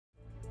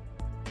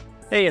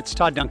Hey, it's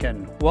Todd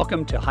Duncan.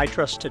 Welcome to High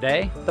Trust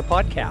Today, the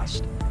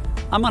podcast.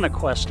 I'm on a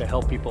quest to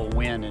help people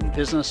win in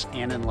business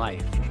and in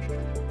life.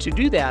 To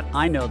do that,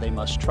 I know they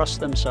must trust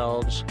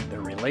themselves,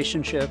 their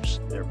relationships,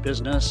 their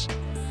business,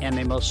 and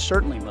they most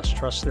certainly must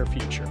trust their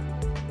future.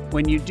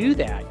 When you do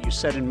that, you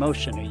set in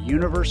motion a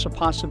universe of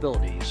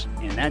possibilities,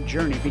 and that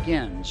journey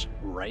begins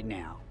right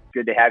now.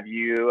 Good to have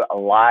you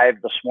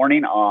live this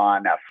morning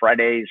on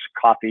Friday's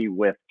Coffee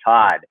with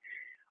Todd.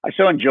 I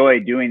so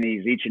enjoy doing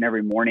these each and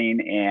every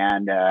morning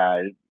and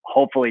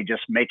hopefully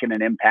just making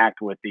an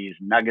impact with these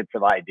nuggets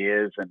of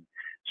ideas. And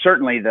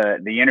certainly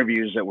the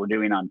interviews that we're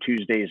doing on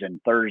Tuesdays and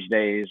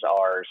Thursdays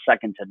are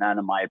second to none,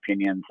 in my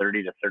opinion,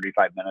 30 to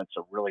 35 minutes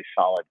of really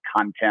solid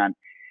content.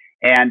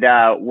 And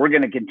we're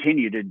going to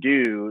continue to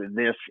do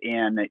this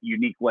in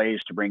unique ways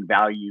to bring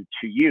value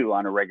to you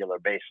on a regular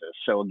basis.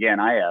 So again,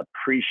 I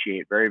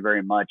appreciate very,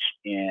 very much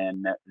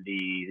in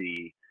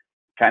the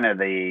kind of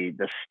the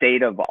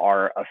state of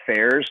our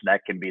affairs.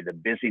 That can be the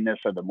busyness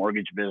of the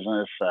mortgage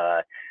business,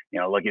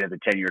 looking at the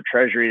 10-year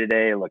treasury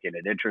today, looking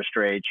at interest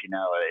rates,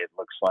 it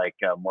looks like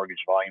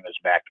mortgage volume is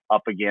back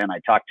up again.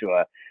 I talked to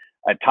a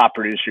top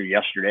producer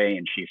yesterday,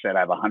 and she said I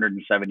have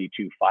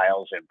 172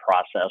 files in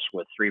process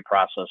with 3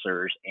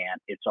 processors,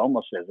 and it's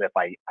almost as if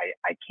I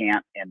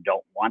can't and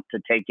don't want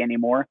to take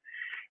anymore.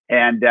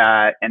 And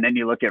then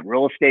you look at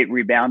real estate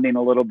rebounding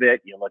a little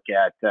bit. You look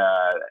at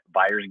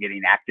buyers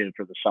getting active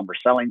for the summer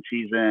selling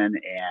season,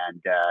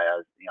 and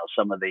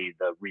some of the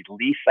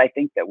relief I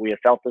think that we have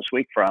felt this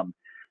week from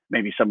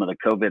maybe some of the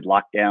COVID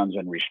lockdowns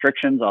and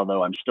restrictions.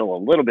 Although I'm still a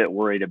little bit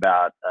worried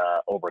about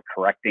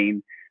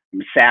overcorrecting.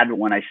 I'm sad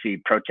when I see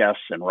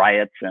protests and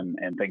riots and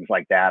things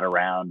like that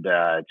around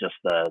just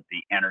the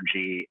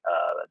energy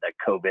that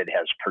COVID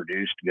has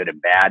produced, good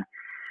and bad.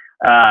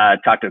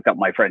 Talked to a couple of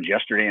my friends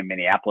yesterday in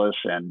Minneapolis,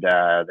 and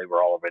they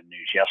were all over the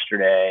news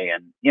yesterday.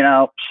 And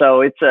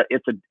so it's a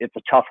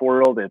tough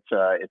world.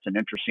 It's an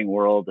interesting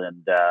world.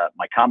 And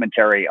my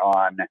commentary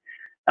on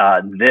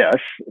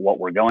what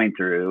we're going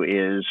through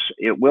is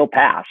it will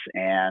pass,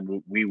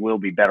 and we will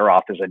be better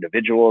off as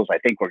individuals. I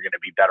think we're going to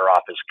be better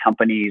off as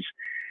companies.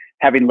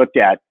 Having looked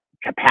at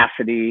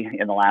capacity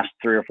in the last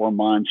 3 or 4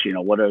 months,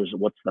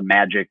 what's the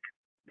magic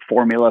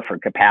formula for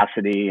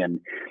capacity?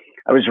 And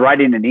I was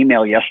writing an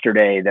email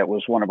yesterday that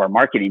was one of our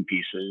marketing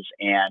pieces,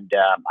 and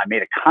I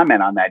made a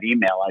comment on that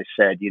email. I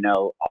said,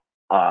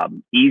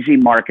 easy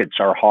markets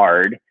are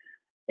hard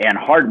and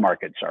hard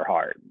markets are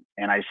hard.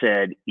 And I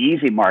said,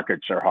 easy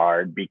markets are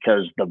hard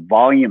because the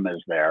volume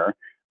is there,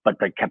 but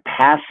the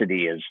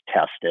capacity is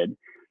tested.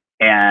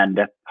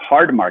 And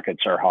hard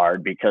markets are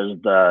hard because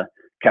the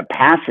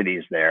capacity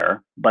is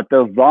there, but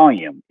the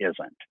volume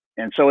isn't.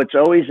 And so it's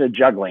always a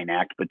juggling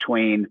act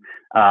between,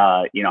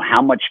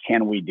 how much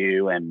can we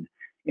do, and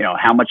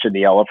how much of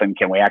the elephant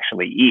can we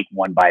actually eat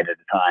one bite at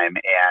a time,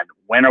 and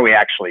when are we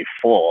actually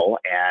full,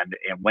 and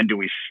when do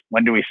we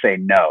say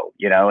no,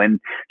 And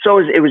so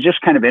it was just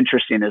kind of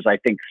interesting as I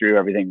think through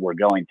everything we're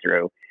going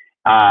through.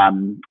 My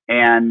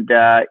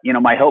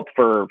hope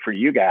for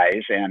you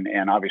guys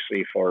and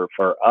obviously for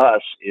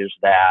us is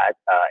that,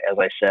 as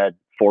I said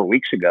 4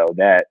 weeks ago,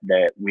 that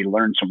we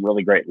learned some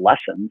really great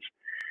lessons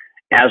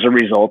as a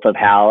result of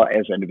how,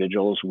 as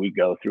individuals, we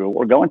go through what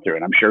we're going through.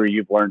 And I'm sure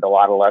you've learned a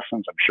lot of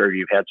lessons. I'm sure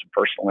you've had some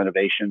personal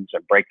innovations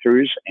and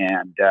breakthroughs,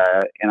 and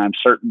I'm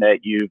certain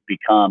that you've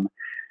become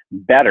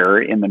better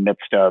in the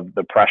midst of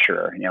the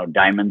pressure.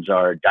 Diamonds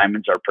are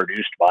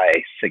produced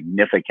by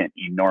significant,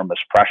 enormous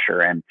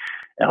pressure, and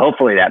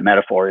hopefully that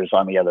metaphor is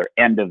on the other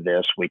end of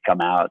this. We come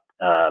out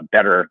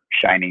better,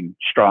 shining,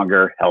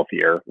 stronger,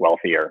 healthier,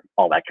 wealthier,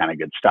 all that kind of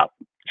good stuff.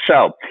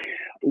 So,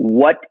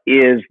 what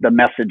is the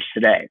message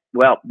today?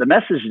 Well, the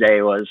message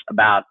today was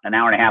about an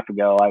hour and a half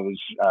ago. I was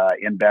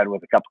in bed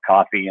with a cup of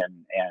coffee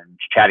and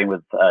chatting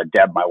with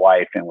Deb, my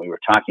wife, and we were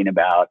talking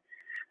about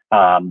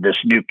this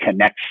new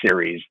Connect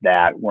series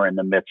that we're in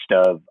the midst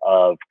of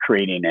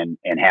creating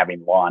and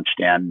having launched.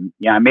 And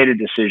I made a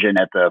decision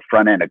at the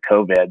front end of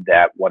COVID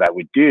that what I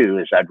would do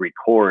is I'd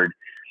record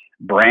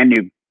brand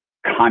new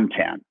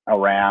content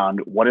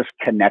around what does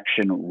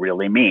connection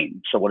really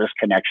mean. So what does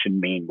connection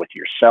mean with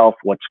yourself?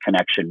 What's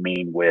connection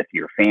mean with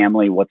your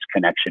family? What's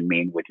connection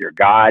mean with your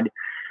God?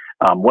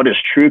 What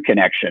does true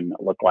connection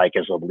look like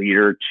as a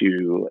leader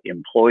to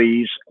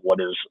employees? What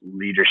does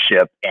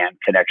leadership and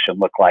connection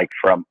look like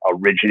from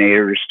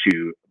originators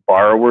to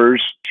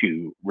borrowers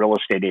to real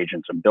estate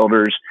agents and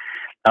builders?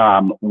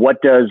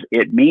 What does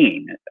it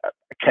mean,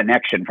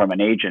 connection from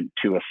an agent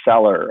to a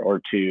seller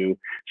or to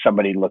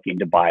somebody looking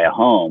to buy a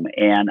home?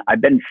 And I've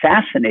been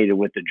fascinated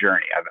with the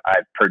journey.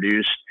 I've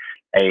produced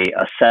a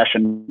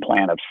session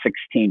plan of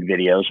 16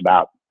 videos,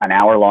 about an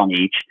hour long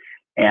each,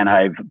 and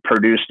I've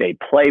produced a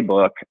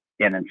playbook,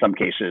 and in some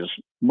cases,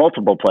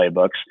 multiple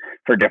playbooks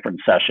for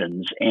different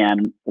sessions.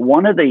 And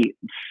one of the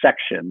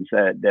sections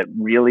that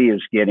really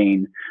is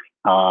getting,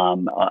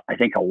 I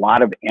think, a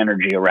lot of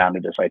energy around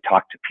it as I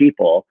talk to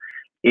people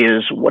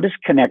is what does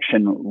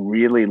connection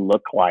really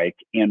look like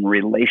in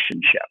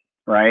relationship,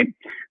 right?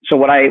 So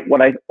what I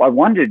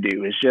wanted to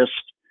do is just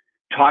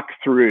talk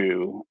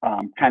through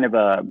kind of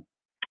a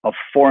a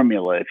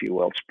formula, if you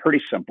will. It's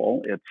pretty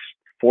simple. It's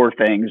four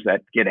things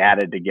that get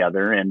added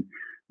together. And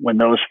when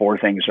those four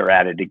things are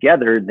added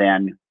together,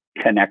 then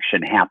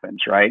connection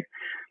happens, right?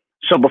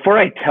 So before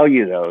I tell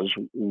you those,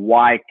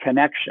 why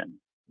connection?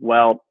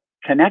 Well,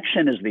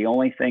 connection is the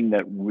only thing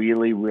that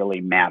really, really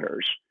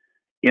matters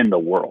in the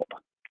world.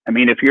 I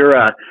mean, if you're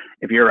a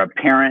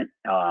parent,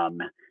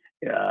 and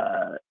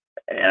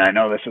I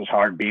know this is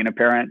hard being a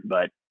parent,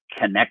 but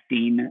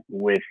connecting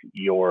with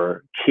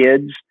your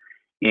kids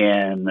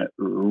in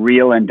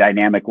real and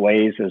dynamic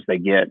ways as they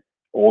get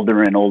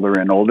older and older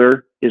and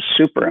older is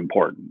super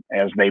important.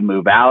 As they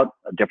move out,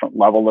 a different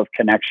level of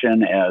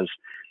connection as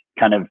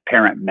kind of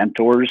parent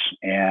mentors,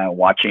 and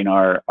watching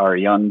our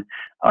young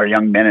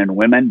men and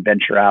women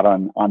venture out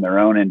on their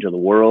own into the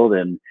world,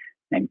 and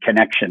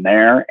connection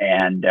there.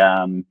 And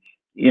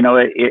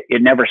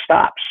it never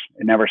stops.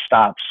 It never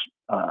stops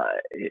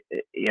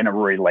in a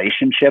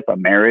relationship, a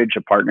marriage,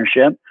 a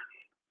partnership.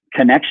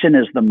 Connection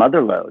is the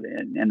mother lode.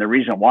 And the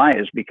reason why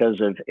is because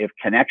if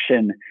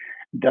connection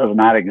does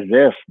not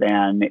exist,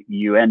 then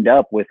you end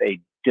up with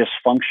a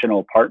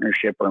dysfunctional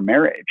partnership or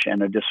marriage.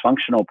 And a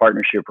dysfunctional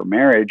partnership or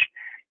marriage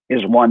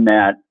is one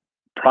that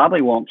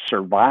probably won't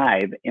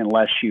survive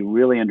unless you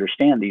really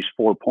understand these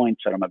 4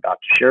 points that I'm about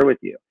to share with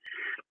you.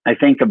 I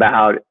think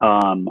about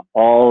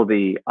all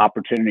the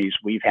opportunities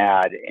we've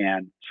had,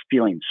 and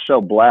feeling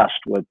so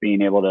blessed with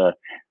being able to,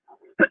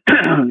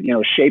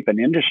 shape an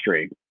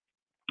industry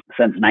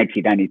since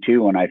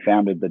 1992 when I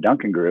founded the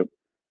Duncan Group,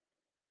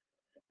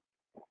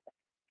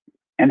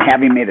 and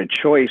having made a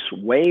choice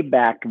way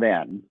back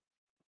then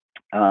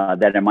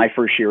that in my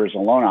first year as a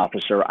loan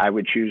officer, I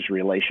would choose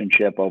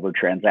relationship over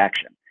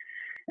transaction.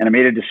 And I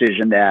made a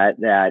decision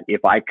that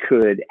if I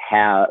could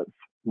have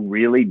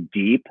really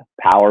deep,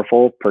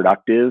 powerful,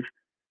 productive,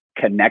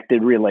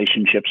 connected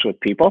relationships with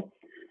people,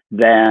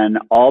 then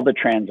all the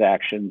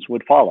transactions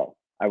would follow.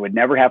 I would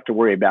never have to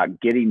worry about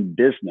getting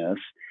business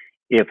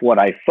if what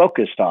I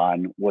focused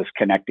on was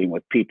connecting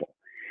with people.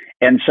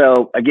 And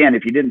so, again,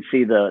 if you didn't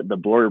see the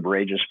blurb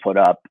Ray just put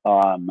up,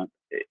 I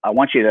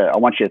want you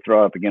to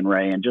throw up again,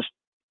 Ray, and just,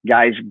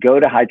 guys, go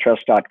to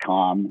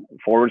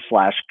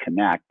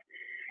hightrust.com/connect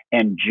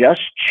and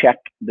just check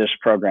this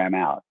program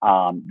out.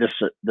 This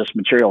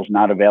material is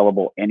not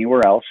available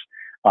anywhere else.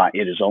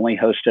 It is only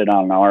hosted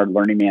on our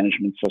learning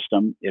management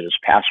system. It is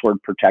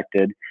password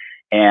protected,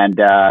 and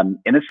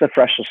it's the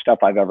freshest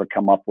stuff I've ever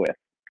come up with.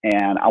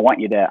 And I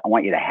want you to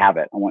have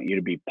it. I want you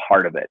to be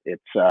part of it.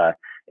 It's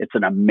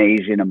an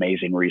amazing,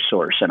 amazing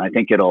resource, and I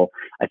think it'll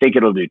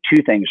do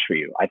two things for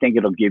you. I think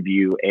it'll give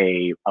you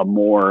a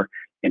more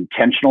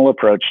intentional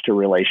approach to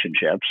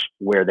relationships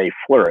where they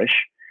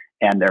flourish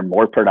and they're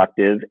more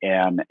productive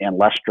and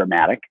less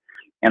dramatic.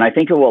 And I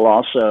think it will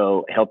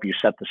also help you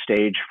set the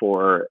stage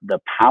for the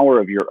power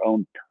of your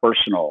own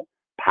personal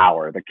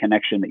power, the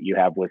connection that you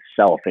have with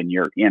self and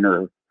your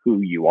inner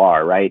who you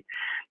are, right?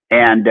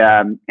 And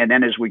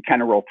then as we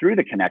kind of roll through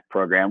the Connect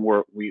program,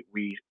 we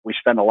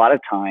spend a lot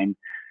of time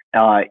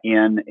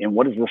in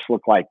what does this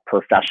look like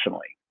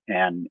professionally,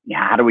 and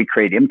how do we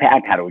create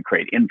impact? How do we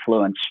create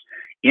influence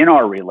in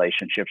our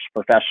relationships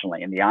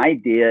professionally? And the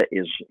idea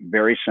is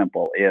very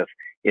simple.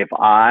 If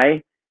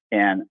I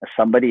and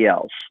somebody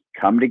else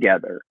come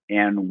together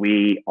and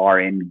we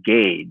are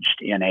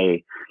engaged in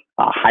a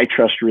high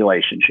trust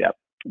relationship,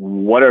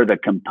 what are the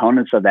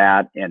components of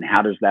that, and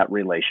how does that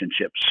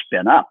relationship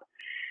spin up?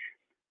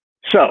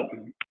 So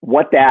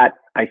what that,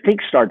 I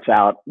think, starts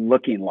out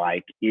looking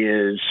like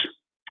is,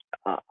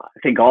 I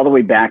think all the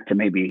way back to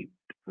maybe,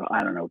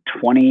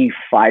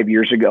 25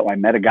 years ago, I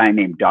met a guy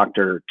named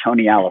Dr.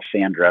 Tony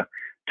Alessandra.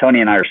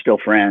 Tony and I are still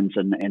friends,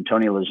 and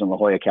Tony lives in La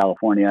Jolla,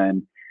 California.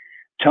 And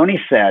Tony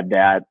said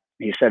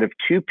if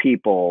two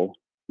people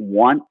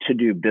want to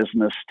do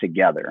business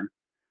together,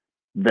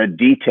 the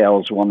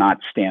details will not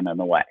stand in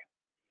the way.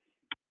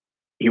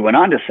 He went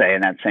on to say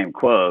in that same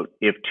quote,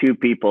 if two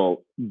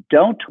people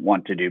don't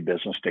want to do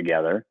business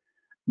together,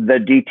 the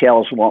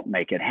details won't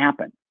make it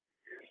happen.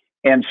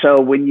 And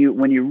so when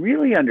you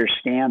really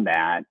understand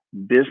that,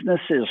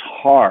 business is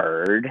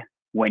hard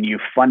when you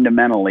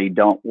fundamentally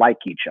don't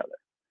like each other.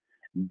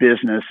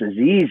 Business is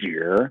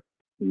easier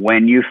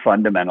when you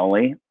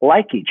fundamentally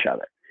like each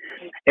other.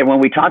 And when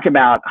we talk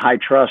about high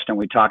trust, and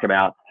we talk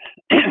about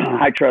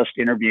high trust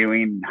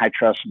interviewing, high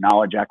trust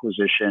knowledge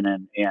acquisition,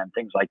 and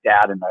things like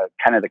that, and the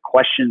kind of the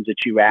questions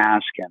that you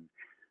ask and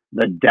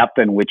the depth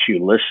in which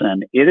you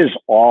listen, it is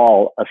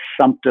all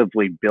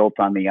assumptively built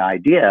on the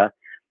idea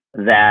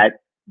that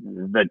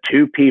the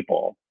two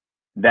people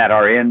that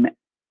are in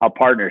a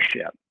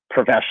partnership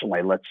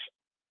professionally, let's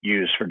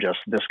use for just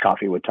this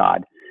coffee with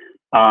Todd,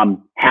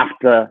 have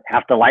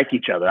to like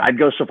each other. I'd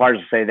go so far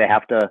as to say they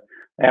have to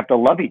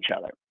love each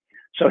other.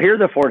 So here are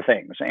the four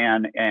things,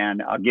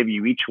 and I'll give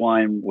you each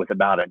one with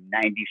about a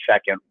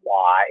 90-second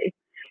why,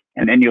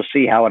 and then you'll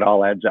see how it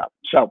all adds up.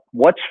 So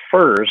what's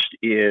first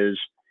is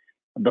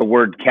the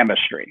word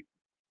chemistry.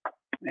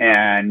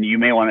 And you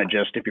may want to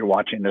just, if you're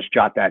watching this,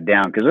 jot that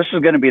down, because this is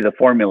going to be the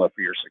formula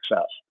for your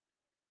success.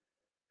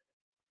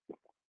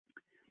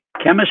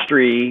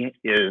 Chemistry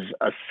is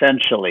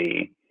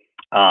essentially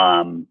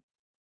um,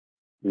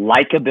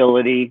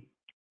 likability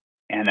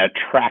and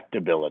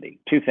attractability,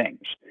 two things.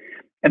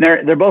 And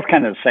they're both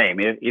kind of the same.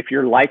 If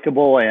you're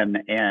likable and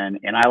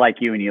I like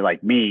you and you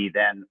like me,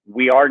 then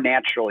we are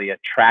naturally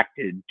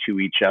attracted to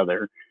each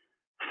other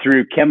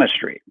through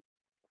chemistry.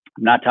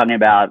 I'm not talking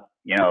about,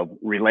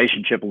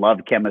 relationship love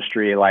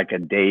chemistry like a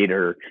date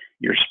or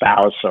your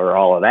spouse or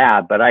all of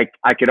that, but I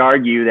could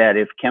argue that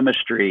if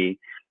chemistry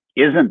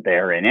isn't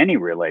there in any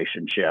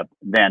relationship,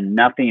 then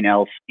nothing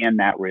else in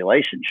that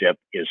relationship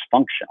is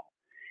functional.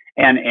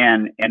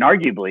 And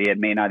arguably it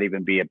may not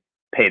even be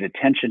paid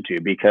attention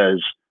to,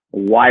 because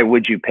why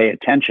would you pay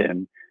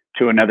attention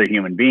to another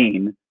human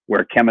being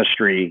where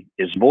chemistry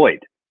is void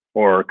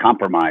or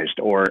compromised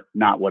or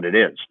not what it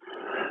is?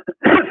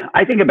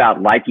 I think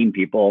about liking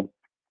people.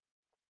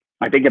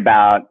 I think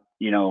about,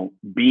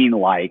 being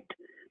liked,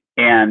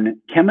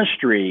 and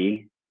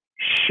chemistry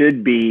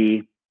should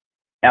be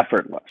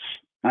effortless.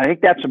 I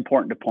think that's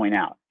important to point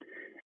out.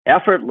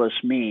 Effortless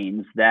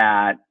means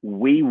that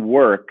we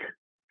work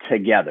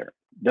together.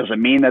 Does it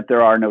mean that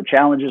there are no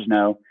challenges?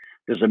 No.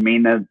 Does it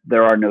mean that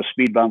there are no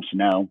speed bumps?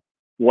 No.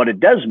 What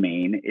it does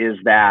mean is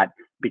that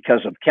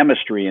because of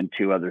chemistry and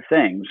two other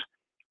things,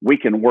 we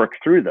can work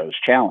through those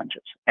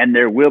challenges. And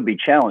there will be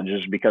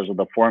challenges because of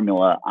the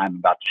formula I'm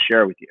about to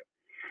share with you.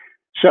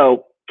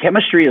 So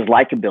chemistry is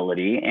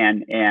likability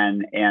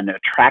and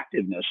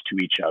attractiveness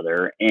to each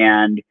other.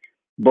 And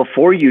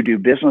before you do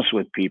business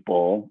with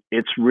people,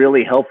 it's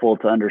really helpful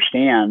to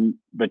understand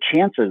the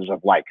chances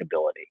of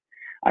likability.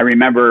 I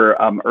remember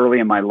early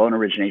in my loan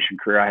origination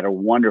career, I had a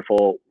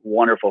wonderful,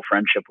 wonderful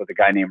friendship with a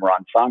guy named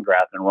Ron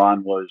Songrath, and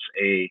Ron was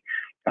a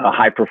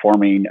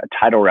high-performing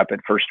title rep at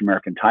First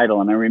American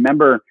Title. And I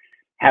remember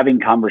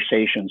having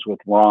conversations with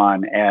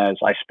Ron as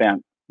I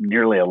spent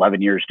nearly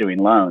 11 years doing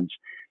loans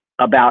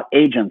about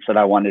agents that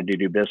I wanted to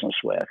do business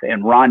with.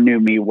 And Ron knew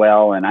me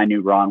well, and I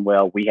knew Ron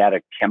well. We had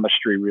a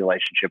chemistry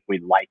relationship. We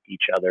liked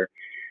each other.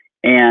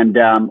 And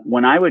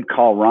when I would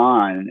call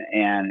Ron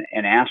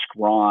and ask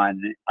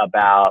Ron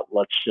about,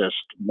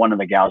 one of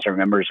the gals I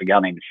remember is a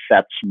gal named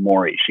Sets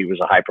Mori. She was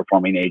a high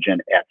performing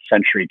agent at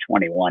Century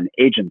 21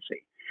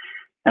 Agency.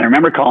 And I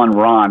remember calling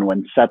Ron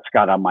when Sets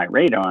got on my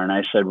radar, and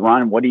I said,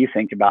 Ron, what do you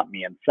think about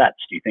me and Sets?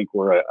 Do you think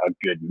we're a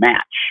good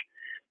match?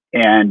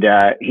 And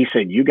he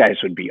said, you guys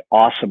would be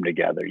awesome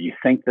together. You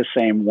think the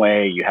same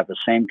way. You have the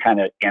same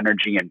kind of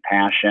energy and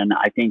passion.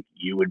 I think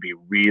you would be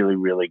really,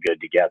 really good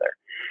together.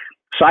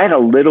 So I had a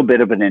little bit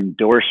of an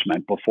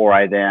endorsement before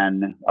I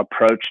then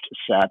approached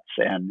Sets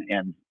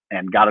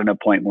and got an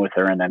appointment with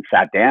her, and then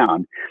sat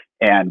down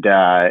and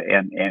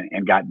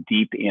got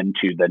deep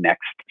into the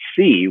next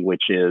C,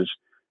 which is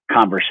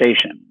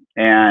conversation.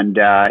 And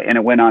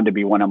it went on to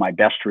be one of my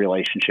best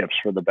relationships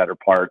for the better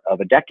part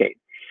of a decade.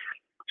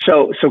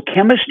 So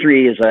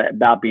chemistry is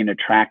about being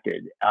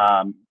attracted.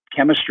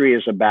 Chemistry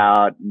is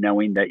about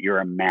knowing that you're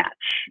a match,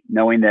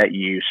 knowing that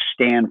you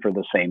stand for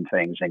the same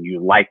things and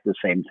you like the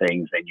same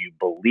things and you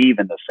believe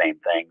in the same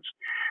things,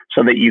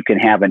 so that you can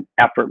have an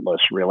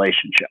effortless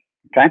relationship.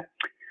 Okay.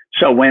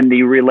 So when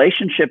the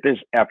relationship is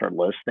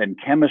effortless, then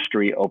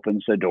chemistry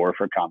opens the door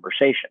for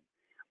conversation.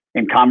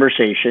 And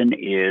conversation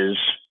is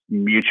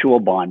mutual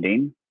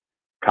bonding.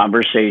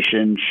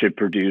 Conversation should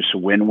produce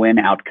win-win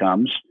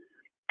outcomes.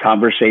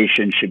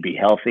 Conversation should be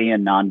healthy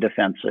and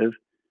non-defensive.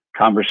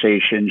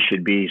 Conversation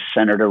should be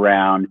centered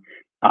around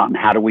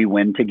how do we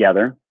win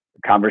together.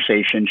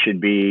 Conversation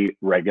should be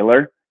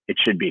regular. It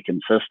should be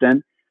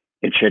consistent.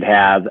 It should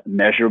have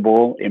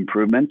measurable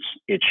improvements.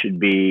 It should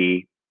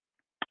be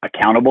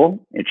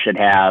accountable. It should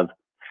have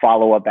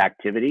follow-up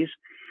activities.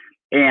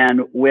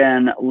 And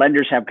when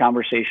lenders have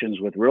conversations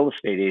with real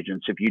estate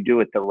agents, if you do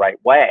it the right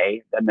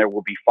way, then there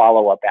will be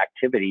follow-up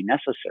activity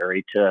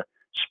necessary to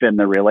spin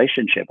the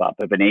relationship up.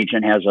 If an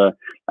agent has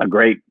a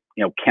great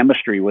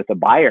chemistry with a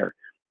buyer,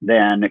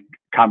 then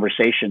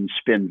conversation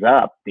spins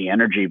up the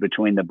energy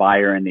between the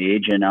buyer and the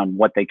agent on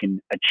what they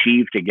can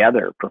achieve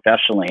together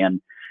professionally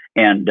and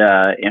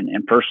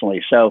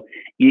personally. So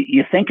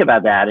you think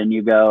about that and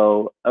you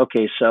go,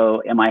 okay,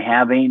 so am I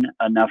having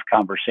enough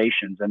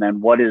conversations? And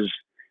then what is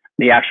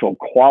the actual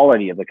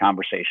quality of the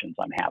conversations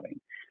I'm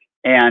having?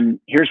 And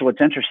here's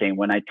what's interesting.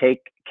 When I take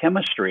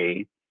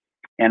chemistry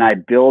and I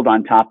build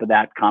on top of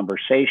that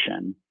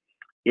conversation,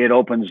 it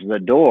opens the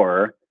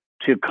door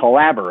to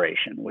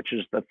collaboration, which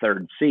is the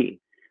third C.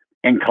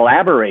 And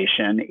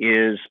collaboration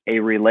is a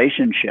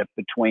relationship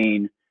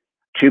between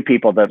two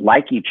people that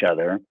like each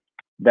other,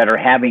 that are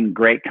having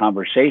great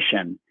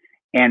conversation,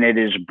 and it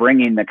is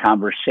bringing the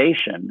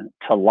conversation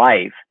to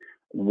life.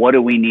 What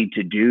do we need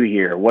to do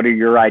here? What are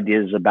your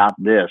ideas about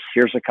this?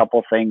 Here's a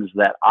couple things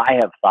that I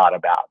have thought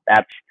about.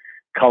 That's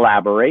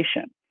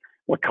collaboration.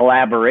 What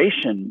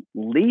collaboration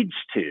leads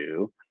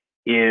to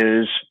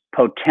is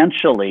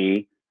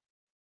potentially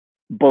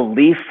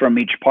belief from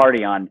each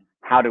party on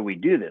how do we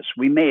do this.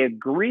 We may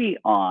agree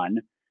on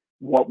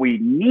what we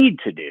need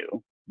to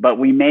do, but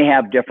we may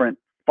have different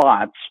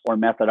thoughts or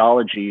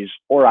methodologies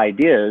or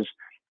ideas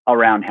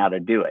around how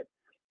to do it.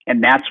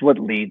 And that's what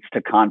leads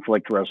to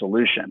conflict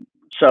resolution.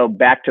 So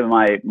back to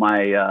my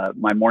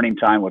morning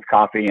time with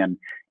coffee and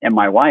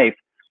my wife,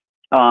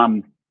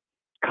 um,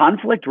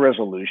 conflict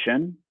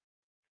resolution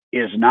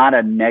is not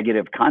a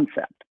negative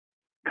concept.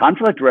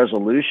 Conflict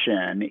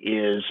resolution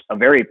is a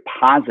very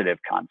positive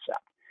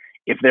concept.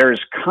 If there is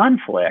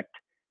conflict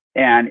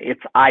and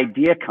it's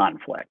idea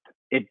conflict,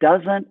 it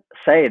doesn't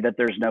say that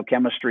there's no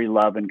chemistry,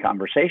 love, and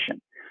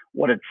conversation.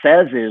 What it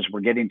says is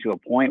we're getting to a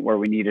point where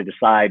we need to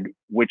decide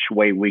which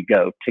way we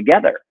go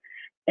together.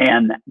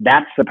 And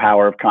that's the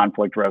power of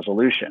conflict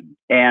resolution.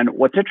 And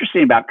what's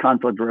interesting about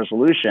conflict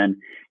resolution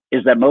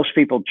is that most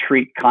people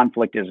treat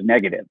conflict as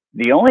negative.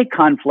 The only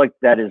conflict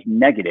that is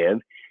negative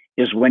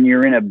is when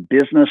you're in a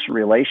business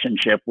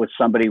relationship with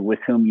somebody with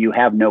whom you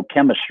have no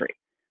chemistry.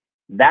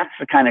 That's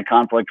the kind of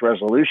conflict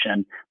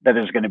resolution that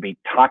is going to be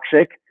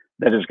toxic,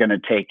 that is going to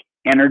take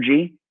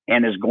energy,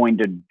 and is going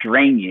to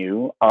drain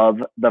you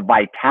of the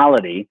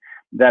vitality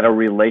that a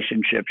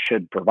relationship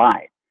should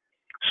provide.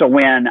 So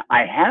when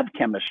I have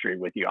chemistry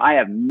with you, I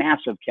have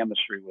massive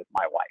chemistry with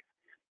my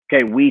wife.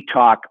 Okay, we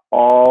talk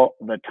all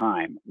the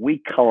time.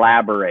 We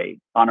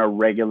collaborate on a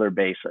regular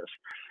basis.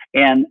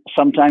 And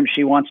sometimes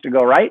she wants to go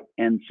right,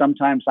 and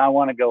sometimes I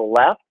want to go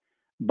left.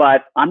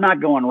 But I'm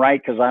not going right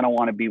because I don't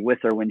want to be with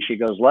her when she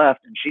goes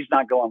left, and she's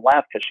not going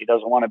left because she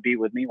doesn't want to be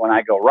with me when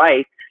I go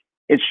right.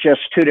 It's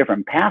just two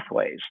different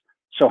pathways.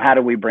 So how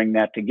do we bring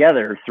that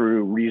together?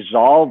 Through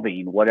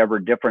resolving whatever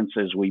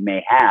differences we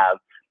may have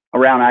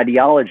around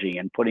ideology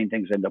and putting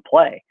things into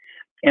play.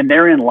 And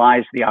therein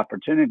lies the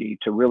opportunity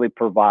to really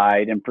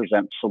provide and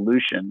present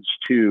solutions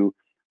to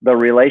the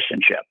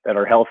relationship that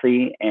are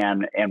healthy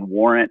and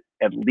warrant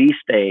at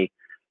least a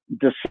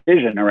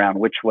decision around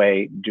which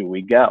way do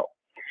we go.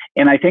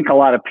 And I think a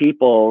lot of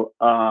people,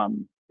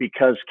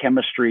 because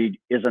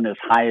chemistry isn't as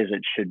high as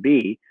it should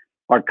be,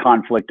 are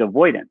conflict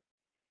avoidant.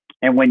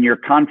 And when you're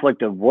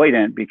conflict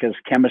avoidant because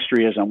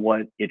chemistry isn't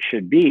what it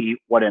should be,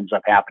 what ends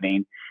up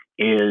happening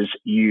is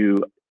you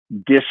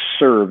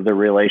disserve the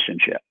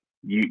relationship.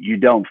 You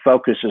don't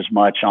focus as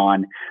much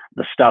on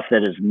the stuff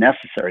that is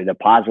necessary, the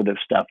positive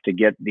stuff to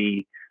get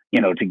the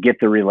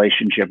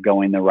relationship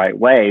going the right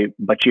way,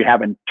 but you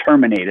haven't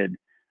terminated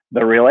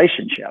the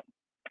relationship.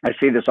 I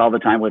see this all the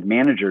time with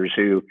managers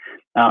who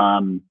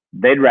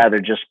they'd rather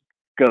just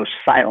go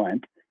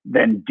silent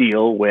than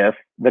deal with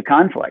the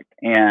conflict.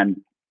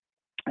 And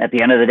at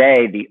the end of the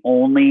day, the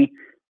only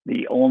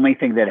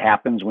thing that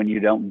happens when you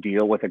don't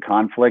deal with a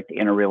conflict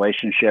in a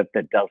relationship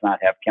that does not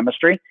have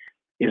chemistry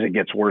is it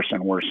gets worse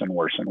and worse and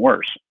worse and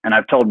worse. And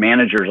I've told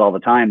managers all the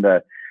time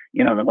the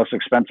most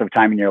expensive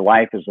time in your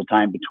life is the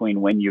time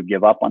between when you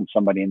give up on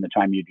somebody and the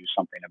time you do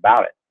something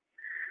about it.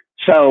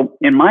 So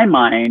in my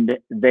mind,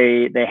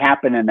 they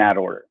happen in that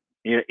order.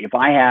 If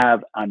I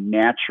have a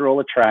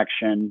natural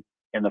attraction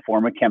in the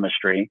form of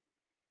chemistry,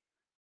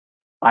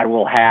 I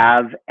will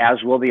have,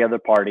 as will the other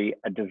party,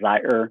 a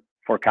desire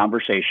for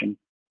conversation.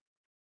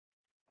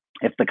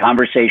 If the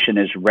conversation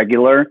is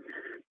regular,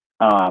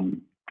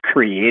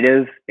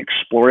 creative,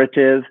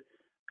 explorative,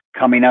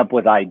 coming up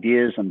with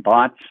ideas and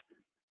thoughts,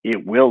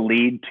 it will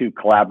lead to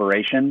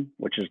collaboration,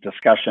 which is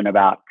discussion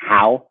about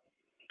how.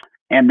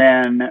 And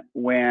then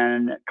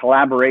when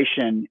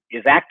collaboration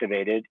is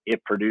activated,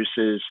 it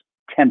produces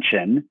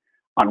tension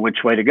on which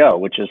way to go,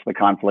 which is the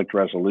conflict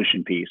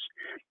resolution piece.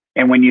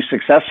 And when you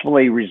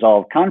successfully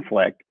resolve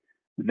conflict,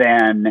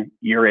 then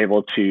you're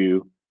able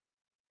to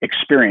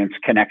experience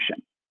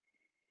connection.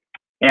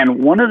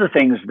 And one of the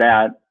things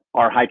that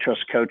our high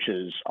trust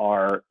coaches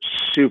are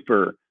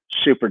super,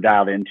 super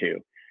dialed into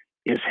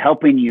is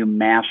helping you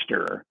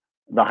master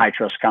the high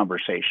trust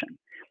conversation.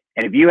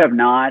 And if you have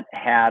not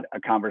had a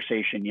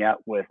conversation yet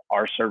with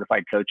our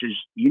certified coaches,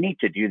 you need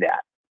to do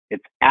that.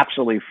 It's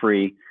absolutely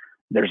free.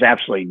 There's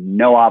absolutely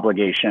no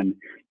obligation.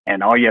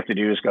 And all you have to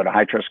do is go to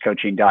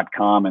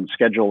hightrustcoaching.com and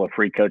schedule a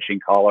free coaching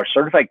call. Our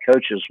certified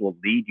coaches will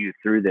lead you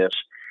through this.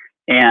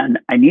 And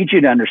I need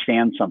you to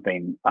understand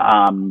something.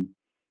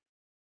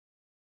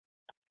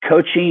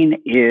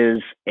 Coaching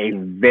is a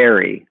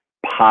very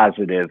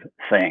positive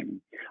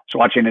thing. So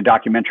watching a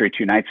documentary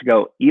 2 nights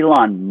ago,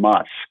 Elon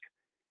Musk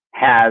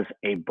has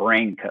a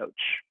brain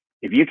coach.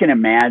 If you can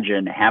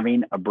imagine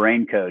having a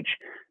brain coach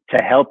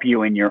to help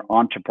you in your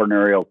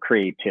entrepreneurial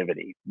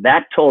creativity,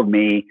 that told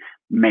me,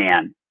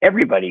 man,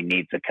 everybody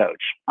needs a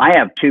coach. I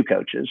have 2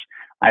 coaches.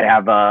 I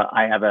have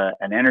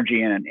an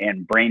energy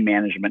and brain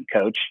management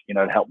coach,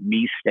 to help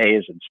me stay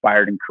as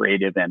inspired and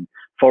creative and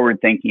forward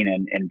thinking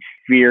and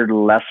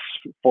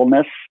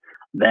fearlessfulness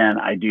than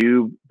I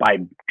do by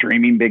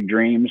dreaming big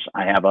dreams.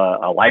 I have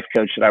a life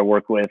coach that I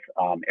work with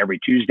every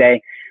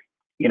Tuesday,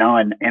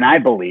 and I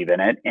believe in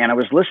it. And I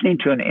was listening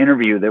to an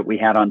interview that we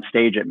had on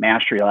stage at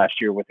Mastery last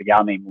year with a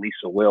gal named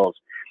Lisa Wills.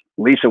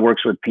 Lisa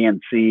works with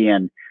PNC,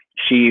 and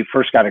she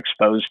first got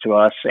exposed to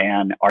us,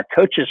 and our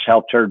coaches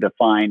helped her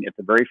define at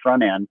the very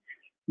front end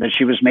that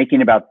she was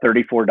making about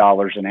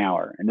 $34 an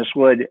hour. And this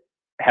would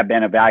have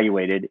been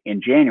evaluated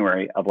in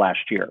January of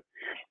last year.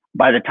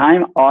 By the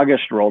time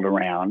August rolled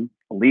around,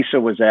 Lisa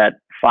was at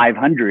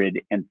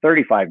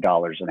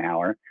 $535 an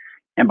hour.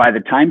 And by the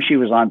time she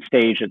was on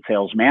stage at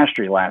Sales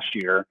Mastery last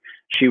year,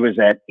 she was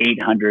at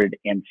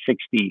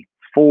 $864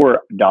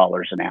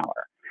 an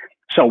hour.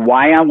 So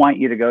why I want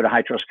you to go to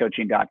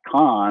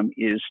hightrustcoaching.com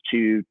is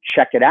to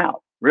check it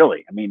out.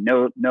 Really, I mean,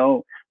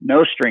 no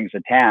strings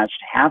attached.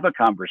 Have a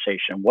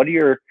conversation. What are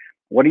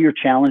your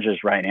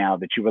challenges right now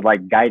that you would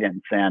like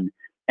guidance and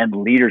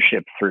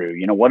leadership through?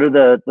 You know, what are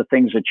the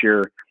things that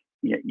you're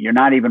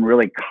not even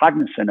really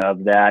cognizant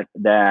of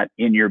that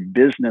in your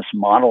business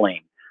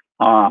modeling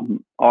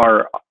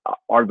are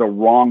the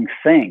wrong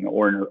thing,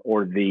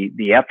 or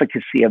the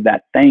efficacy of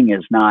that thing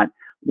is not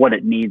what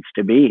it needs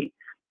to be.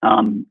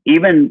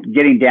 Even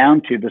getting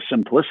down to the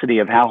simplicity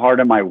of how hard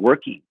am I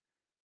working?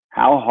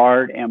 How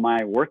hard am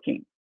I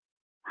working?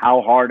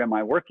 How hard am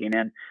I working?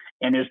 And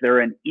is there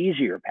an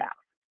easier path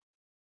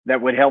that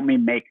would help me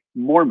make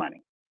more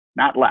money,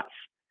 not less?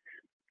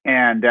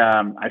 And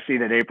I see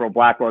that April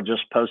Blackwell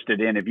just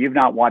posted in. If you've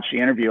not watched the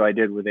interview I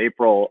did with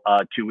April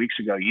 2 weeks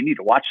ago, you need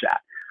to watch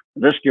that.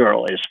 This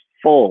girl is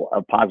full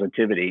of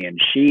positivity, and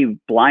she,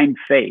 blind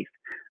faith,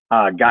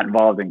 got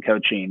involved in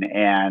coaching,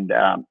 and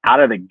out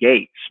of the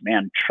gates,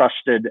 man,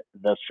 trusted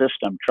the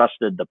system,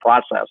 trusted the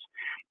process.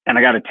 And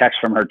I got a text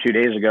from her 2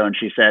 days ago, and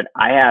she said,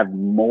 I have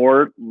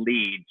more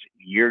leads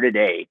year to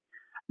date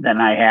than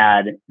I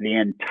had the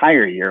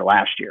entire year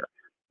last year.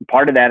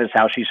 Part of that is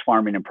how she's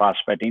farming and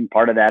prospecting.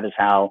 Part of that is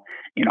how,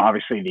 you know,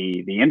 obviously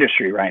the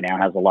industry right now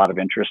has a lot of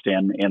interest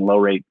in low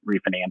rate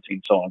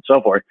refinancing, so on and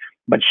so forth.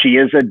 But she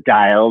is a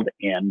dialed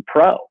in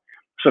pro.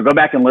 So go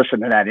back and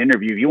listen to that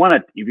interview. If you want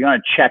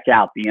to check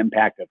out the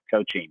impact of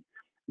coaching,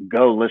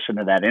 go listen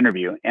to that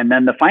interview. And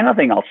then the final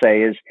thing I'll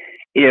say is,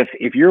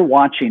 if you're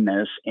watching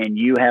this and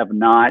you have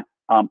not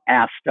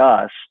asked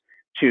us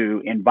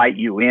to invite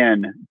you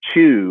in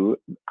to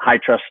High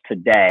Trust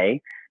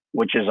Today,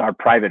 which is our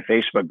private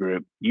Facebook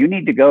group, you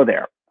need to go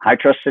there. High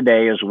Trust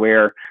Today is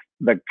where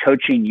the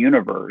coaching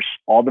universe,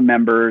 all the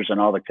members and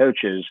all the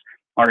coaches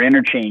are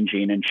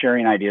interchanging and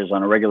sharing ideas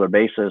on a regular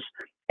basis,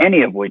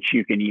 any of which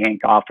you can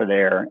yank off of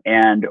there.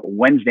 And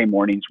Wednesday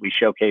mornings, we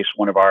showcase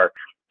one of our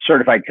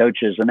certified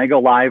coaches, and they go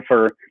live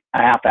for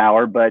a half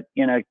hour, but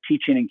in a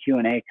teaching and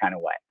Q&A kind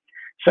of way.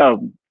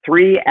 So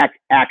 3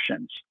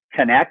 actions: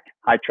 connect,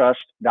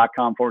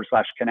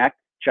 hightrust.com/connect.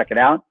 Check it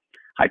out.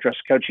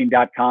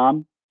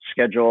 hightrustcoaching.com.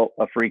 Schedule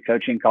a free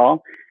coaching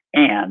call,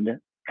 and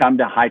come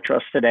to High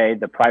Trust Today,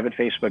 the private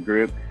Facebook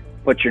group.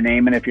 Put your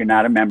name in if you're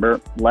not a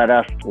member. Let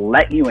us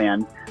let you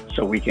in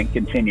so we can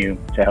continue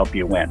to help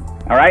you win.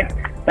 All right.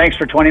 Thanks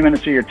for 20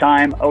 minutes of your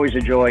time. Always a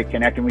joy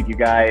connecting with you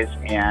guys,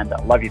 and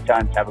love you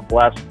tons. Have a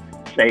blessed,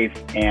 safe,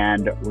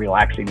 and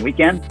relaxing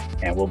weekend.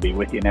 And we'll be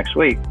with you next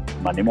week,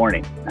 Monday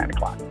morning, 9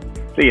 o'clock.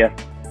 See ya.